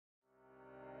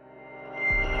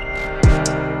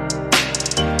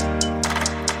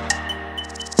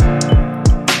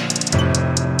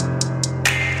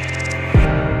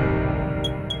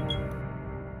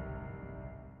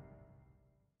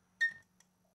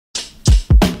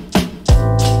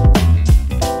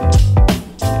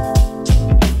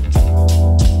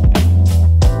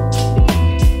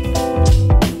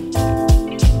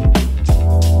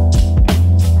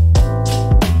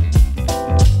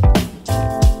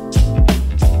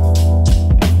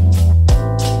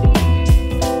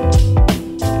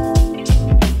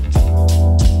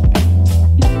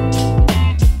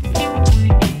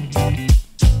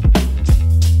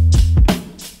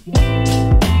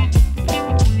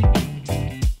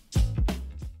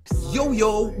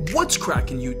Yo, what's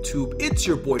cracking YouTube? It's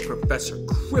your boy Professor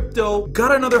Crypto.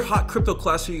 Got another hot crypto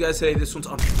class for you guys today. This one's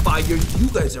on fire. You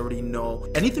guys already know.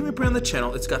 Anything we bring on the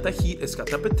channel, it's got that heat, it's got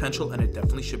that potential, and it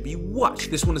definitely should be watched.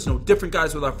 This one is no different,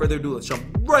 guys. Without further ado, let's jump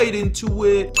right into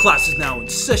it. Class is now in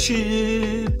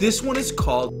session. This one is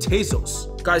called Tezos.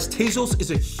 Guys, Tezos is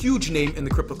a huge name in the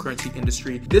cryptocurrency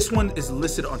industry. This one is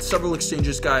listed on several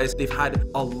exchanges, guys. They've had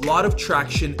a lot of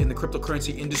traction in the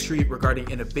cryptocurrency industry regarding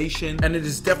innovation, and it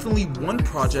is definitely one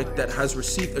project that has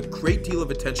received a great deal of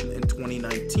attention in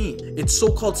 2019. It's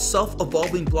so-called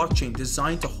self-evolving blockchain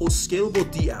designed to host scalable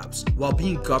dApps while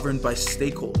being governed by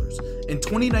stakeholders. In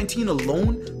 2019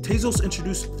 alone, Tezos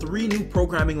introduced 3 new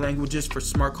programming languages for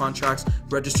smart contracts,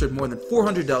 registered more than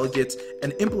 400 delegates,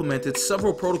 and implemented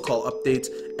several protocol updates,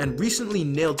 and recently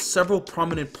nailed several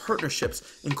prominent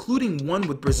partnerships, including one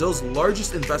with Brazil's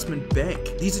largest investment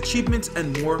bank. These achievements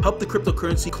and more helped the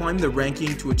cryptocurrency climb the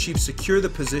ranking to secure the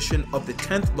position of the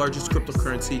 10th largest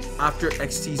cryptocurrency after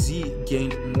XTZ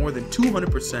gained more than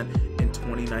 200% in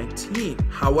 2019.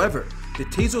 However, the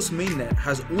Tezos mainnet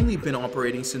has only been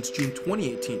operating since June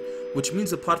 2018, which means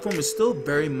the platform is still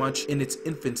very much in its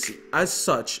infancy. As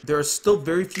such, there are still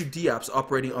very few dApps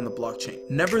operating on the blockchain.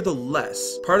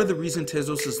 Nevertheless, part of the reason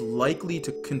Tezos is likely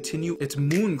to continue its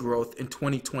moon growth in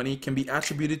 2020 can be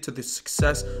attributed to the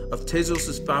success of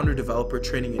Tezos' founder-developer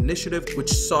training initiative,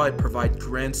 which saw it provide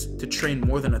grants to train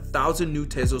more than 1,000 new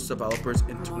Tezos developers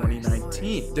in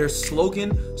 2019. Their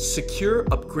slogan, secure,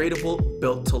 upgradable,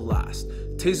 built to last.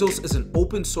 Tezos is an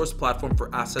open source platform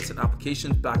for assets and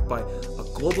applications backed by a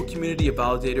global community of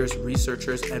validators,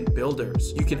 researchers, and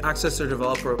builders. You can access their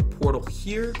developer portal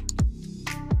here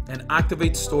and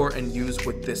activate, store, and use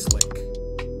with this link.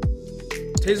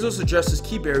 Tezos addresses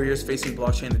key barriers facing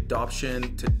blockchain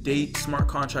adoption to date: smart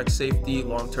contract safety,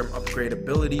 long-term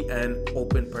upgradability, and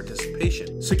open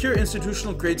participation. Secure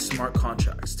institutional-grade smart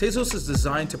contracts. Tezos is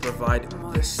designed to provide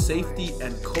the safety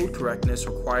and code correctness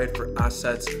required for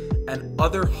assets and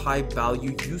other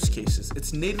high-value use cases.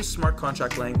 Its native smart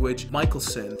contract language,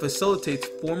 Michelson, facilitates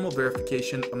formal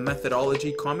verification, a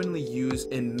methodology commonly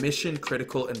used in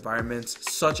mission-critical environments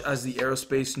such as the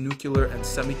aerospace, nuclear, and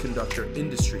semiconductor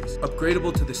industries.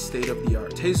 Upgradable to the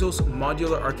state-of-the-art. Tezos'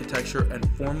 modular architecture and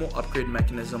formal upgrade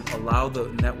mechanism allow the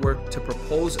network to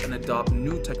propose and adopt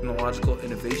new technological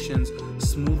innovations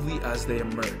smoothly as they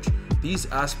emerge. These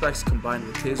aspects, combined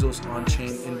with Tezos' on-chain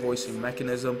invoicing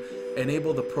mechanism,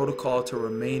 enable the protocol to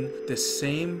remain the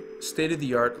same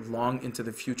state-of-the-art long into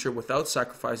the future without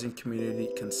sacrificing community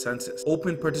consensus.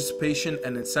 Open participation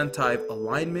and incentive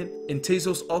alignment. In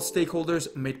Tezos, all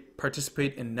stakeholders may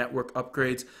participate in network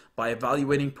upgrades by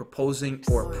evaluating, proposing,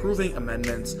 or approving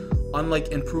amendments. Unlike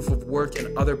in proof of work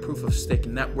and other proof of stake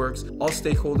networks, all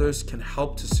stakeholders can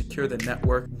help to secure the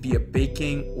network via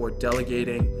baking or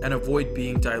delegating and avoid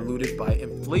being diluted by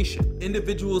inflation.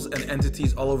 Individuals and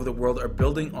entities all over the world are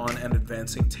building on and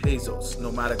advancing Tezos.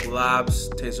 Nomadic Labs,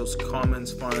 Tezos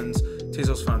Commons Funds,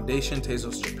 Tezos Foundation,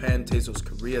 Tezos Japan, Tezos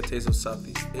Korea, Tezos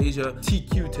Southeast Asia,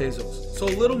 TQ Tezos. So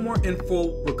a little more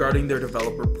info regarding their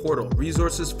developer portal,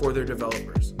 resources for their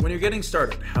developers. When you're getting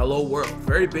started, hello world.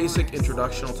 Very basic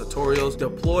introductional tutorials,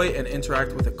 deploy and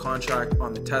interact with a contract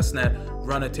on the testnet,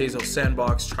 run a Tezos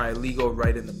sandbox, try Lego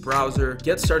right in the browser,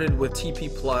 get started with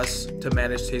TP Plus to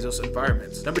manage Tezos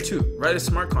environments. Number 2, write a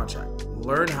smart contract.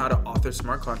 Learn how to author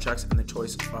smart contracts and the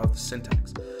choice of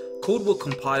syntax. Code will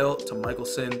compile to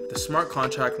Michelson, the smart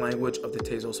contract language of the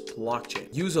Tezos blockchain.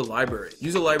 Use a library.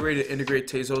 Use a library to integrate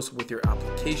Tezos with your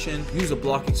application. Use a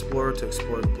block explorer to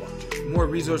explore the blockchain. More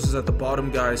resources at the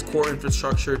bottom, guys. Core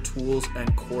infrastructure, tools,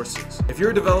 and courses. If you're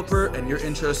a developer and you're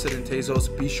interested in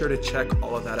Tezos, be sure to check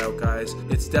all of that out, guys.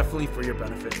 It's definitely for your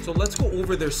benefit. So let's go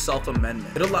over their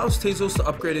self-amendment. It allows Tezos to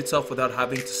upgrade itself without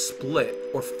having to split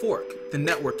or fork the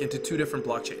network into 2 different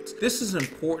blockchains. This is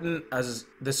important as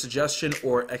the suggestion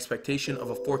or expectation of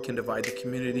a fork can divide the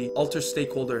community, alter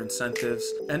stakeholder incentives,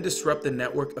 and disrupt the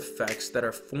network effects that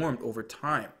are formed over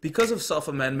time. Because of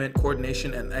self-amendment,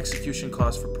 coordination and execution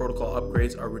costs for protocol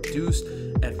upgrades are reduced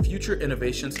and future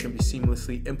innovations can be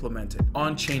seamlessly implemented.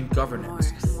 On-chain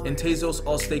governance. In Tezos,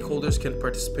 all stakeholders can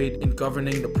participate in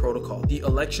governing the protocol. The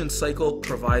election cycle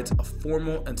provides a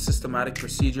formal and systematic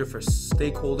procedure for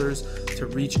stakeholders to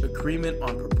reach agreement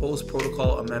on proposed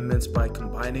protocol amendments. By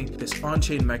combining this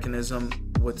on-chain mechanism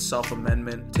with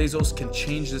self-amendment, Tezos can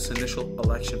change this initial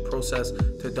election process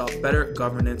to adopt better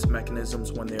governance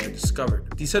mechanisms when they are discovered.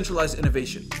 Decentralized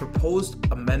innovation.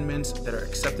 Proposed amendments that are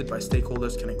accepted by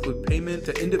stakeholders can include payment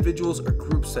to individuals or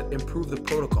groups that improve the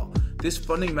protocol. This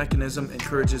funding mechanism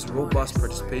encourages robust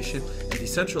participation and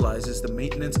decentralizes the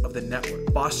maintenance of the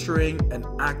network, fostering an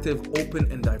active,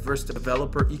 open, and diverse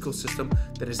developer ecosystem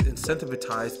that is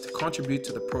incentivized to contribute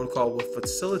to the protocol will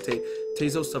facilitate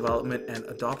Tezos development and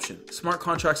adoption. Smart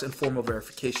contracts and formal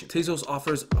verification. Tezos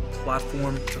offers a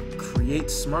platform to create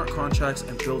smart contracts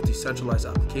and build decentralized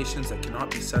applications that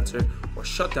cannot be censored or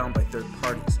shut down by third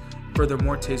parties.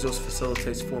 Furthermore, Tezos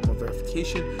facilitates formal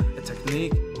verification, a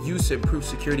technique used to improve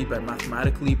security by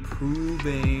mathematically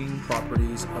proving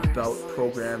properties about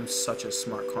programs such as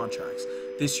smart contracts.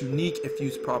 This unique, if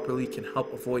used properly, can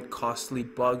help avoid costly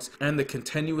bugs and the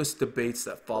continuous debates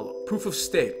that follow. Proof of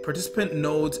stake. Participant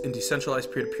nodes in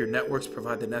decentralized peer-to-peer networks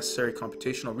provide the necessary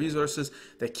computational resources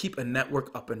that keep a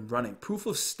network up and running. Proof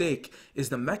of stake is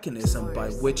the mechanism by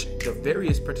which the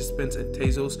various participants in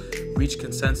Tezos reach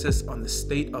consensus on the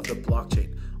state of the blockchain.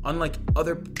 Unlike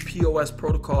other POS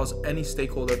protocols, any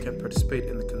stakeholder can participate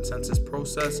in the consensus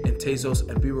process in Tezos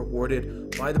and be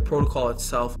rewarded by the protocol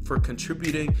itself for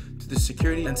contributing to the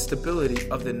security and stability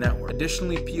of the network.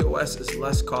 Additionally, POS is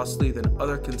less costly than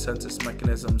other consensus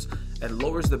mechanisms and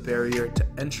lowers the barrier to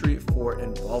entry for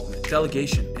involvement.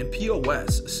 Delegation. In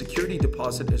POS, a security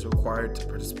deposit is required to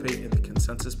participate in the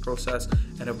consensus process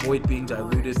and avoid being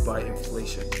diluted by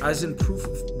inflation. As in proof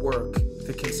of work,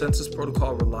 the consensus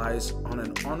protocol relies on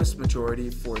an honest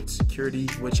majority for its security,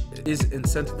 which is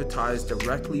incentivized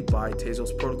directly by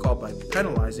Tezos protocol by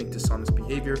penalizing dishonest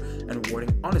behavior and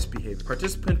rewarding honest behavior.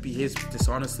 Participant behaves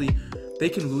dishonestly, they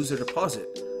can lose their deposit.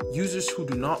 Users who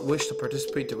do not wish to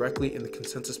participate directly in the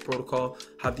consensus protocol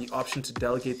have the option to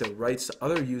delegate their rights to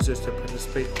other users to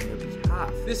participate on their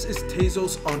behalf. This is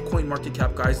Tezos on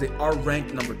CoinMarketCap, guys. They are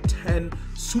ranked number 10,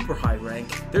 super high rank.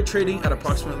 They're trading at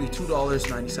approximately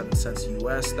 $2.97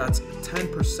 US. That's a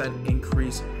 10%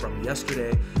 increase from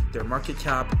yesterday. Their market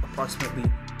cap approximately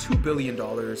 $2 billion,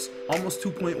 almost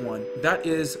 2.1. That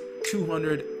is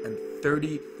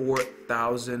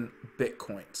 234,000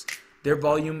 Bitcoins. Their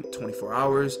volume, 24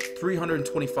 hours,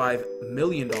 $325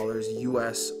 million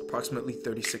US, approximately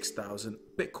 36,000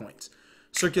 Bitcoins.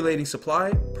 Circulating supply,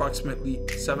 approximately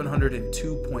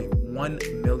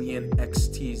 702.1 million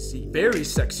XTZ. Very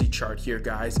sexy chart here,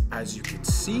 guys. As you can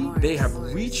see, they have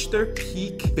reached their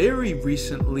peak very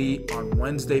recently on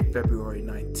Wednesday, February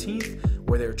 19th,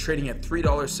 where they were trading at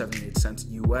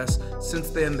 $3.78 US.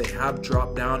 Since then, they have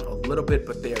dropped down a little bit,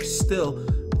 but they are still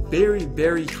very,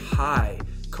 very high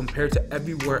compared to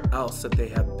everywhere else that they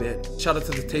have been. Shout out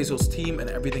to the Tezos team and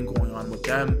everything going on with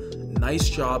them. Nice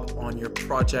job on your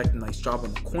project, nice job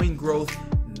on the coin growth,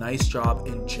 nice job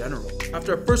in general.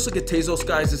 After our first look at Tezos,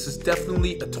 guys, this is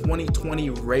definitely a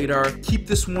 2020 radar. Keep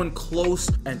this one close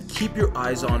and keep your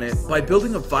eyes on it. By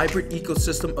building a vibrant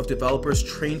ecosystem of developers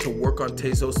trained to work on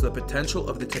Tezos, the potential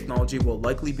of the technology will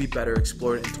likely be better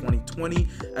explored in 2020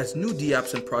 as new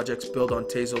dApps and projects built on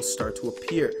Tezos start to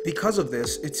appear. Because of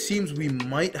this, it seems we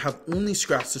might have only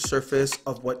scratched the surface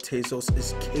of what Tezos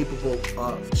is capable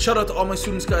of. Shout out to all my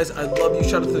students, guys. I love you.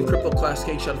 Shout out to the Crypto Class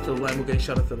Gang. Shout out to the Lambo Gang.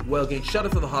 Shout out to the Whale Gang. Shout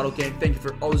out to the Hodl Gang. Thank you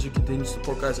for all of your continued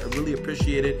support, guys. I really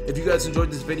appreciate it. If you guys enjoyed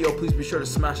this video, please be sure to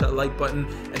smash that like button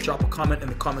and drop a comment in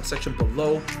the comment section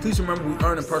below. Please remember, we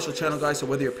are an impartial channel, guys, so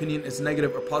whether your opinion is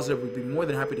negative or positive, we'd be more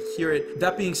than happy to hear it.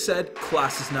 That being said,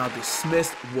 class is now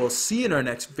dismissed. We'll see you in our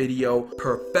next video.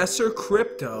 Professor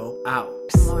Crypto out.